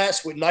an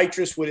LS with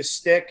nitrous with a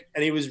stick.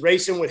 And he was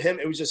racing with him.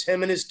 It was just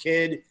him and his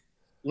kid,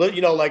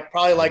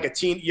 probably like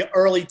a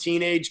early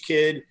teenage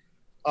kid.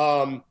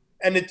 And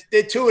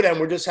the two of them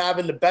were just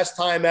having the best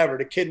time ever.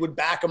 The kid would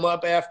back him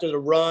up after the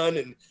run.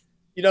 And,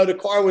 the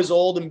car was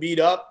old and beat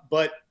up,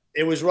 but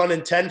it was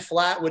running 10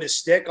 flat with a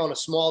stick on a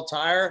small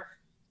tire.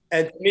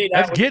 And to me,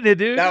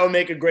 that would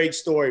make a great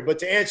story. But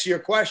to answer your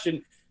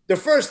question, the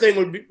first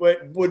thing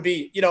would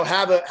be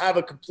have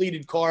a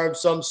completed car of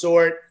some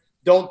sort.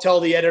 Don't tell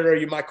the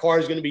editor my car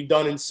is going to be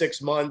done in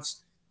 6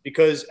 months,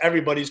 because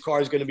everybody's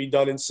car is going to be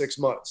done in 6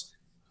 months.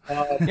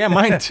 Yeah,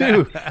 mine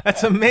too.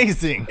 That's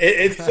amazing.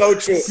 It's so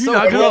true. You're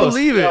not going to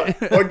believe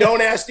it. Or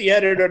don't ask the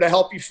editor to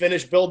help you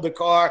build the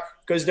car,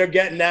 because they're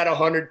getting that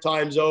 100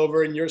 times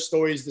over, and your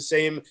story is the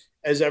same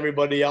as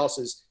everybody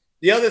else's.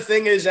 The other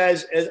thing is,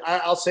 as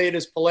I'll say it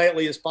as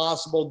politely as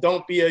possible,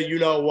 don't be a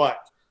you-know-what.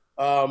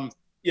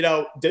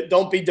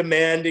 Don't be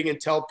demanding and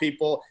tell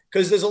people,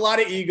 because there's a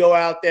lot of ego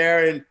out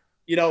there. And,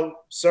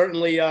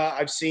 certainly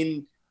I've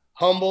seen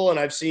humble, and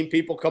I've seen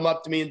people come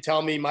up to me and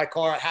tell me my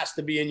car has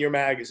to be in your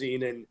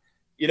magazine. And,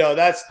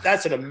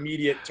 that's an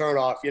immediate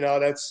turnoff.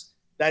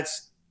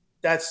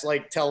 That's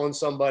like telling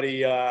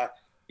somebody,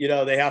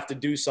 they have to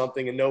do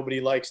something, and nobody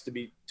likes to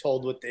be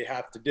told what they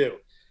have to do.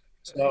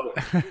 So,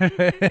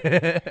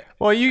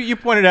 well, you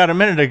pointed out a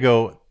minute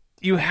ago,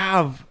 you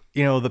have,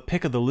 the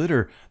pick of the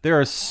litter. There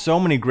are so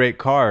many great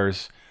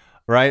cars,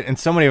 right? And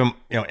so many of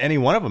them, any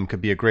one of them could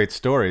be a great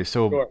story.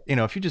 So, sure.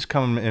 If you just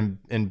come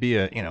and be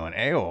an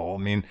a-hole,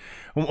 I mean,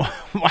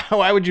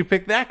 why would you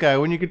pick that guy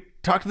when you could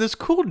talk to this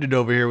cool dude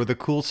over here with a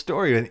cool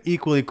story, an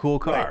equally cool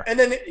car? Right. And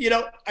then,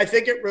 I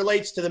think it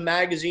relates to the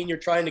magazine you're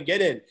trying to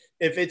get in.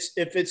 If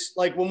it's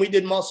like when we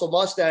did Muscle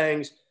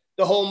Mustangs,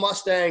 the whole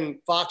Mustang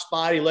Fox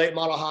body, late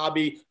model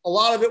hobby, a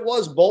lot of it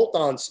was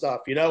bolt-on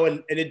stuff,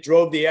 and it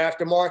drove the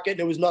aftermarket. And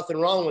there was nothing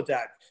wrong with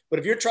that. But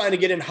if you're trying to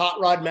get in Hot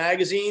Rod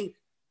magazine,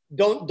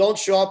 don't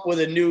show up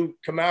with a new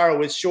Camaro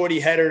with shorty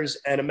headers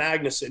and a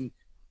Magnuson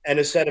and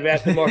a set of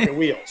aftermarket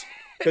wheels,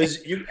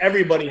 because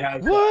everybody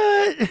has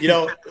what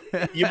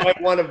that. You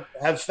might want to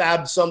have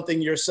fabbed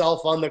something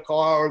yourself on the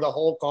car or the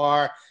whole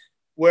car,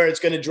 where it's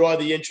going to draw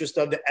the interest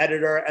of the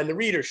editor and the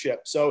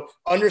readership. So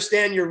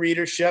understand your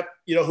readership,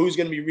 who's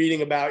going to be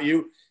reading about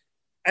you.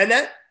 And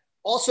that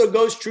also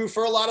goes true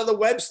for a lot of the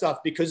web stuff,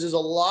 because there's a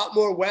lot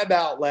more web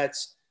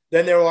outlets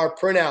than there are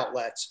print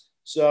outlets.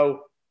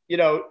 So,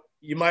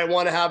 you might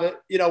want to have it,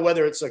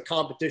 whether it's a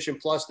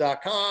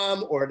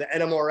competitionplus.com or the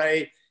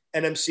NMRA,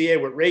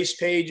 NMCA with race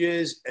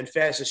pages and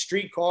fastest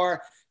street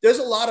car. There's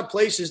a lot of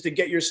places to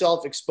get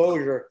yourself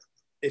exposure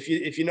if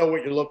you know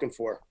what you're looking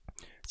for.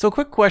 So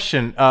quick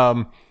question,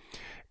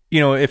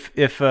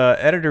 if an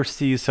editor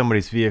sees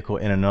somebody's vehicle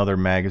in another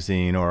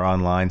magazine or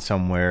online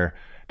somewhere,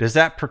 does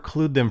that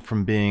preclude them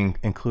from being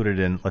included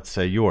in, let's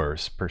say,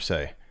 yours per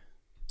se?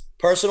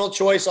 Personal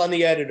choice on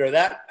the editor.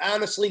 That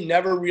honestly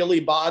never really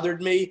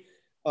bothered me.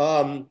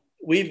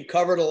 We've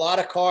covered a lot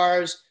of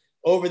cars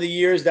over the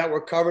years that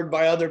were covered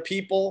by other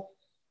people.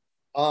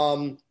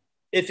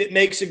 If it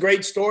makes a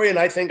great story and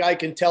I think I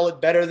can tell it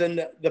better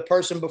than the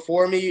person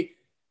before me,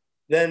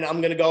 then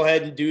I'm going to go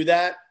ahead and do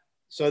that.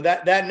 So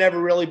that never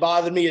really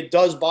bothered me. It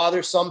does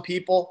bother some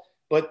people,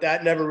 but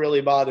that never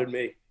really bothered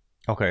me.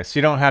 Okay, so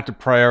you don't have to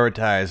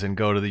prioritize and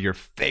go to your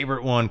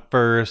favorite one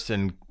first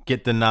and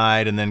get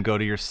denied and then go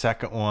to your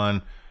second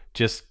one.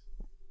 Just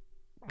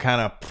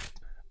kind of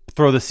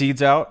throw the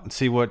seeds out and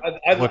see what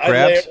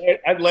grabs?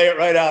 I'd lay it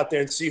right out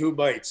there and see who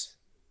bites.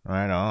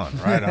 Right on.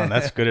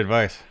 That's good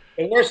advice.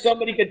 The worst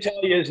somebody could tell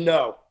you is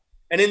no.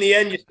 And in the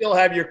end, you still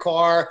have your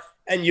car,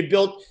 and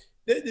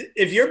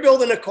if you're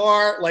building a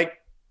car,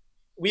 like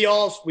we've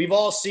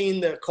all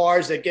seen the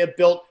cars that get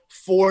built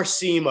for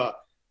SEMA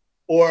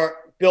or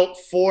built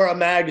for a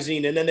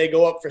magazine, and then they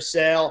go up for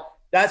sale.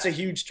 That's a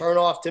huge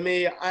turnoff to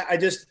me. I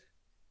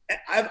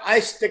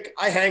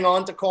hang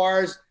on to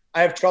cars.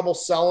 I have trouble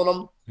selling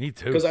them. Me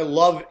too. Because I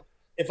love it.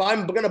 If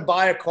I'm going to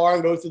buy a car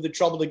and go through the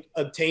trouble to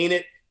obtain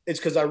it, it's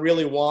because I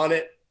really want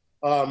it.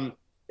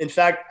 In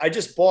fact, I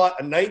just bought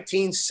a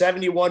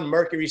 1971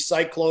 Mercury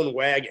Cyclone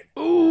wagon.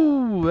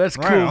 Ooh, that's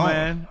cool,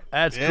 man.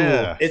 That's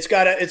cool. It's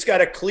got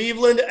a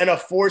Cleveland and a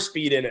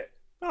 4-speed in it.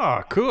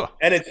 Oh, cool.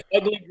 And it's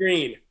ugly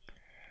green.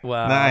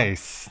 Wow.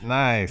 Nice.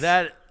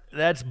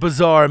 That's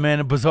bizarre, man.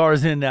 And bizarre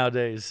is in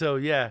nowadays. So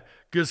yeah,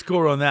 good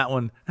score on that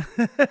one.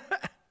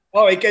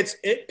 Oh,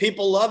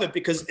 people love it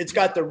because it's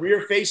got the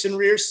rear facing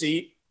rear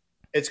seat.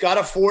 It's got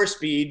a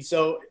 4-speed,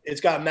 so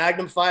it's got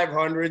Magnum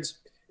 500s.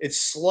 It's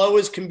slow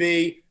as can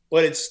be,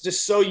 but it's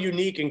just so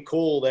unique and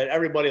cool that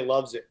everybody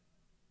loves it.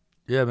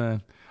 Yeah,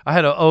 man. I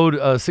had an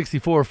old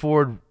 64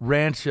 Ford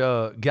Ranch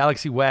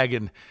Galaxy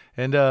wagon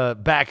and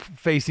back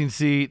facing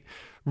seat.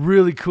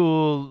 Really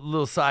cool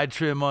little side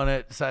trim on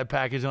it, side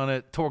package on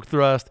it, torque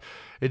thrust.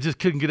 It just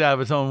couldn't get out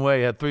of its own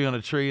way. It had 3 on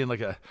a tree and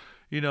like a,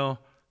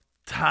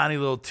 tiny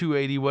little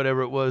 280,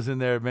 whatever it was in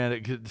there, man.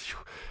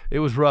 It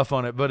was rough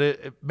on it, but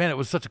it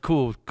was such a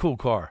cool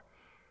car.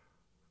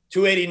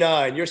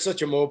 289. You're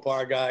such a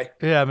Mopar guy.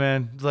 Yeah,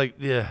 man.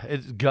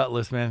 It's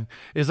gutless, man.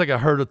 It's like a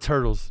herd of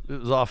turtles.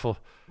 It was awful.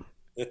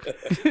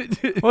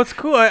 Well, it's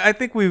cool. I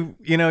think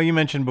you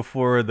mentioned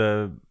before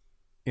whether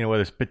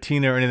it's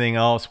patina or anything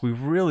else,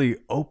 we've really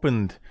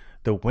opened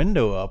the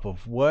window up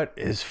of what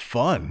is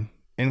fun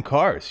in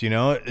cars.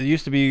 It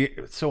used to be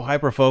so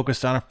hyper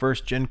focused on a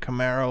first gen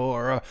Camaro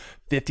or a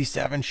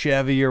 57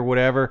 Chevy or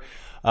whatever.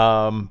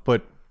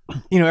 But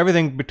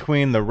everything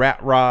between the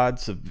rat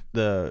rods, of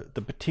the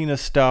patina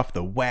stuff,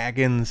 the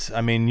wagons,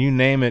 I mean, you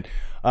name it.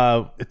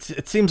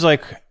 It seems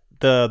like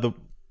the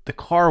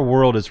car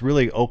world has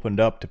really opened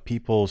up to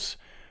people's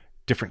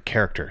different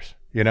characters,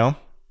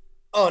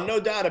 Oh, no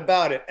doubt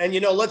about it. And,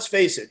 let's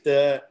face it,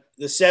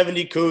 the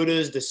 70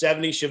 Cudas, the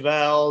 70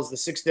 Chevelles, the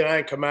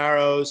 69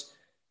 Camaros,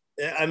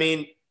 I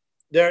mean,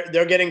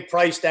 they're getting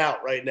priced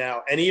out right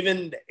now. And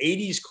even the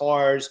 80s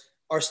cars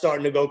are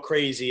starting to go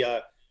crazy.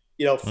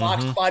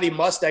 Fox Body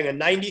Mustang, a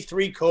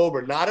 93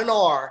 Cobra, not an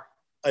R,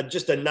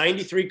 just a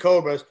 93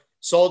 Cobra,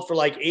 sold for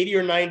like $80,000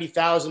 or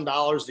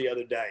 $90,000 the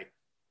other day.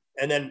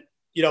 And then,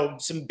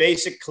 some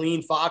basic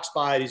clean Fox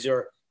Bodies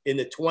are in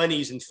the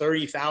 20s and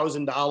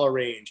 $30,000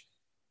 range.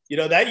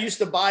 That used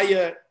to buy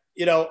you,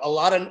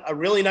 a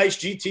really nice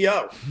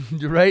GTO.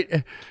 You're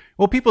right.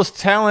 Well, people's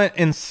talent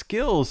and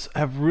skills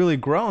have really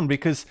grown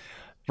because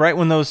right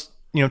when those,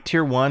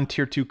 tier 1,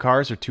 tier 2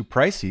 cars are too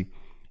pricey,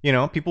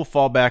 people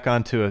fall back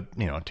onto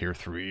a, tier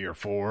 3 or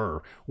 4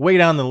 or way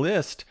down the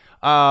list.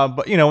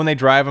 But, when they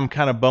drive them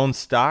kind of bone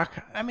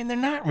stock, I mean, they're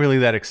not really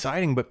that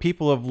exciting, but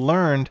people have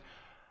learned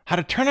how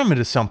to turn them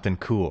into something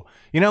cool.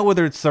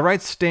 Whether it's the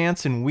right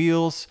stance and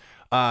wheels,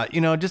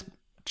 just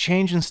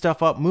changing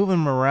stuff up, moving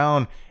them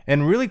around,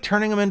 and really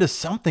turning them into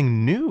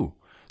something new.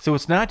 So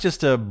it's not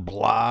just a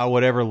blah,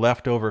 whatever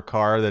leftover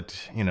car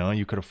that,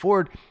 you could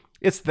afford.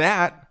 It's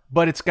that,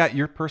 but it's got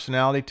your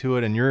personality to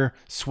it and your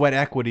sweat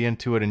equity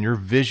into it and your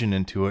vision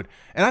into it.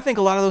 And I think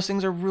a lot of those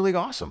things are really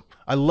awesome.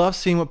 I love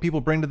seeing what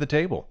people bring to the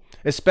table,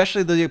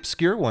 especially the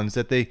obscure ones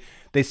that they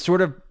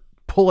sort of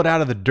pull it out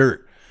of the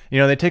dirt.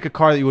 They take a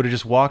car that you would have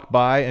just walked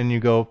by and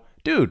you go,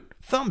 dude,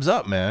 thumbs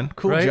up, man.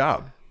 Cool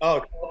job.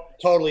 Oh,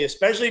 totally.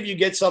 Especially if you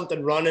get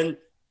something running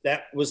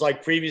that was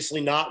like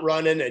previously not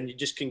running and you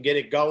just can get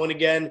it going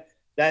again.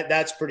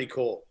 That's pretty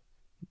cool.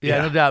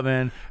 Yeah, no doubt,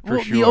 man.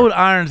 For sure. The old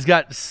Iron's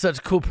got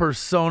such cool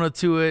persona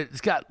to it.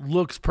 It's got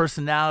looks,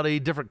 personality,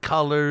 different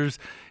colors.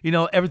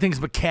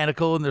 Everything's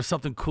mechanical, and there's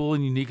something cool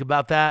and unique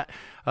about that.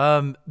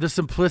 The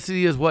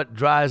simplicity is what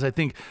drives, I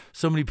think,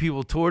 so many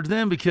people towards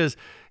them because,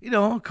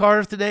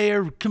 cars today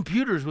are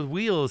computers with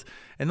wheels,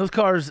 and those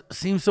cars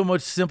seem so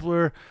much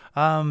simpler.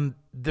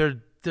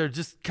 They're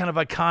just kind of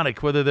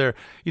iconic, whether they're,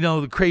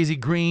 the crazy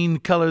green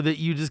color that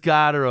you just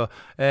got or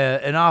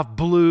an off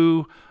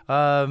blue,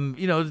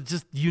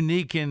 just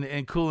unique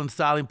and cool and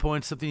styling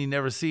points, something you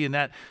never see. And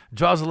that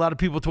draws a lot of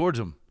people towards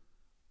them.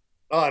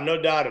 Oh, no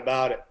doubt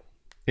about it.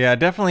 Yeah, I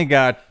definitely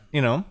got,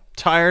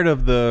 tired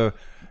of the,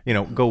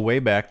 go way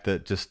back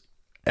that just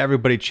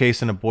everybody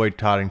chasing a Boyd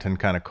Toddington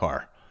kind of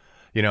car.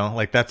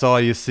 That's all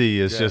you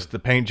see is just the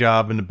paint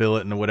job and the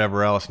billet and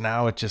whatever else.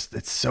 Now it's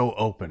so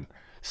open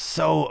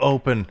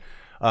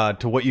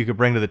to what you could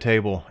bring to the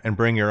table and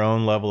bring your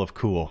own level of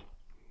cool.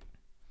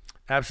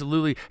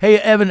 Absolutely. Hey,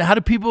 Evan, how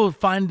do people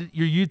find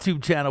your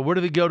YouTube channel? Where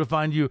do they go to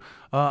find you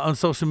on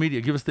social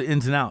media? Give us the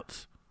ins and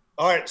outs.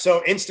 All right.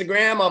 So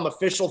Instagram, I'm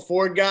official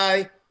Ford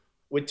guy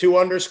with 2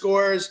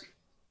 underscores.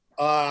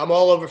 I'm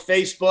all over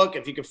Facebook.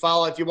 If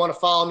you want to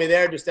follow me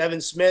there, just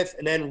Evan Smith,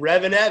 and then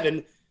REVan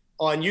Evan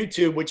on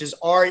YouTube, which is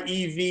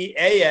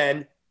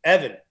REVan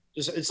Evan.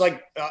 It's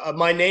like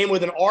my name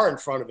with an R in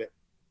front of it.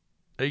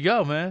 There you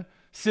go, man.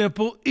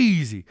 Simple,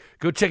 easy.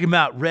 Go check him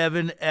out,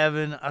 REVan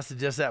Evan. I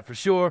suggest that for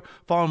sure.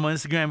 Follow him on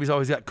Instagram. He's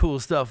always got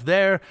cool stuff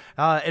there.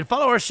 And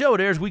follow our show.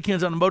 It airs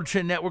weekends on the Motor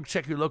Trend Network.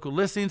 Check your local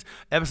listings.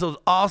 Episodes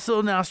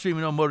also now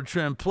streaming on Motor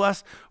Trend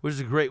Plus, which is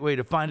a great way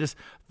to find us.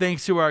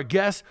 Thanks to our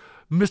guests,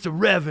 Mr.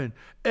 REVan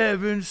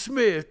Evan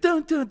Smith.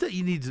 Dun, dun, dun.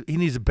 He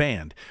needs a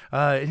band.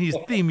 He needs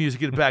theme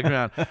music in the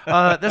background.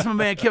 That's my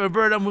man, Kevin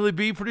Bird. I'm Willie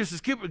B. Producer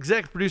Skip,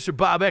 executive producer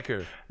Bob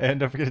Ecker. And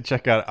don't forget to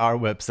check out our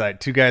website,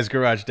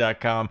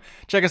 twoguysgarage.com.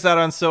 Check us out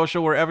on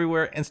social. We're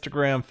everywhere.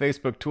 Instagram,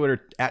 Facebook,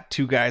 Twitter, at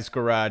Two Guys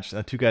Garage,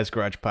 Two Guys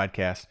Garage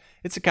Podcast.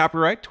 It's a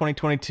copyright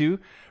 2022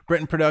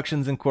 Britain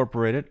Productions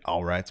Incorporated,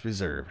 all rights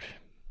reserved.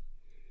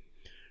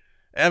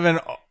 Evan,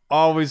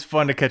 always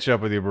fun to catch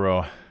up with you,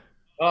 bro.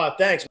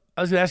 Thanks.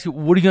 I was going to ask you,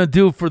 what are you going to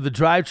do for the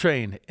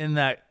drivetrain in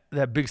that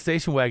big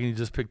station wagon you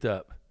just picked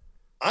up?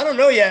 I don't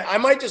know yet. I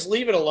might just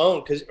leave it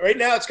alone because right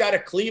now it's got a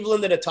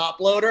Cleveland and a top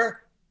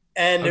loader.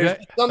 And there's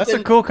something. That's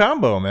a cool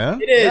combo,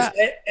 man. It is.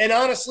 Yeah. And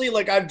honestly,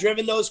 like I've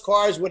driven those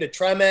cars with a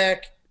Tremec,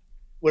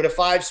 with a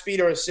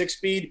 5-speed or a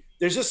 6-speed.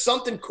 There's just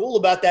something cool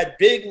about that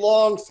big,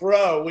 long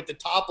throw with the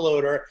top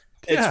loader.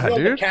 It's real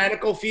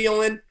mechanical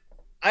feeling.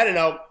 I don't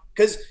know.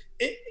 Because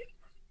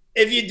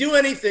if you do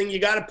anything, you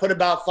got to put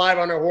about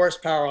 500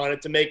 horsepower on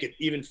it to make it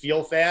even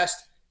feel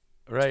fast.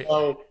 Right.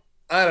 So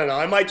I don't know.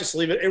 I might just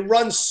leave it. It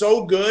runs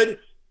so good.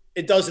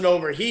 It doesn't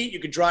overheat. You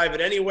could drive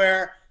it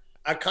anywhere.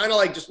 I kind of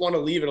like just want to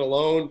leave it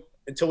alone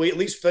until we at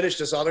least finish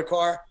this other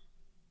car.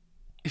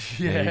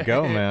 Yeah. There you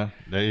go, man.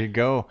 There you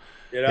go.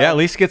 You know? Yeah, at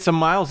least get some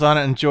miles on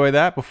it. Enjoy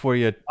that before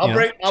you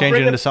change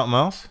it into something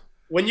else.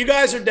 When you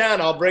guys are down,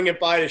 I'll bring it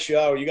by the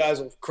show. You guys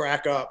will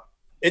crack up.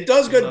 It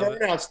does good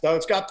burnouts, though.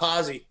 It's got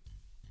posi.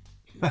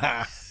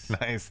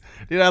 Nice.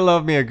 Dude, I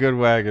love me a good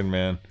wagon,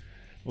 man.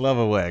 Love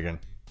a wagon.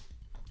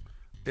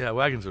 Yeah,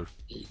 wagons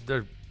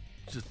they're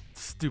just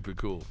stupid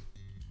cool.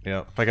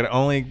 Yeah, if I could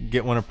only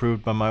get one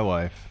approved by my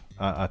wife.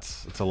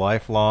 It's a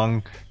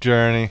lifelong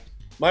journey.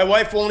 My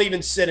wife won't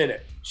even sit in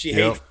it. She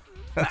hates it.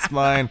 That's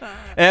mine.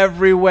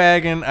 Every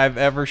wagon I've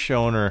ever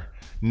shown her,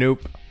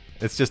 nope.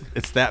 It's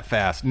that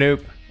fast.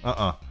 Nope.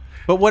 But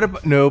what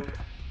about nope?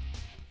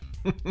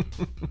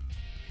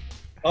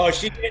 Oh,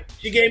 she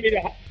gave me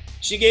the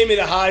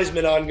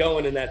Heisman on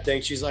going in that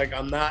thing. She's like,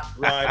 I'm not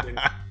riding.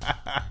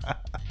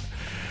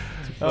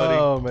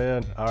 Oh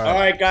man! All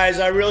right, guys.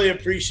 I really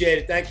appreciate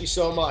it. Thank you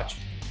so much.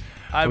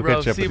 All right, we'll bro.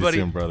 catch up See you, with buddy.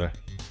 you soon, brother.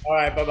 All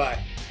right,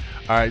 bye-bye.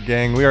 All right,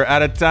 gang. We are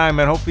out of time,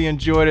 man. Hopefully you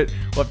enjoyed it.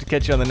 We'll have to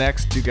catch you on the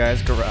next Two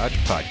Guys Garage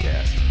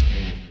podcast.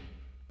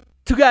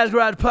 Two Guys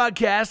Garage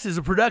Podcast is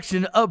a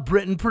production of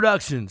Britain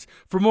Productions.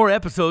 For more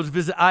episodes,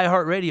 visit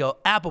iHeartRadio,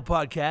 Apple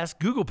Podcasts,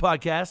 Google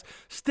Podcasts,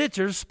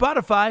 Stitcher,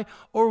 Spotify,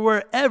 or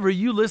wherever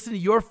you listen to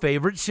your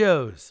favorite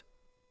shows.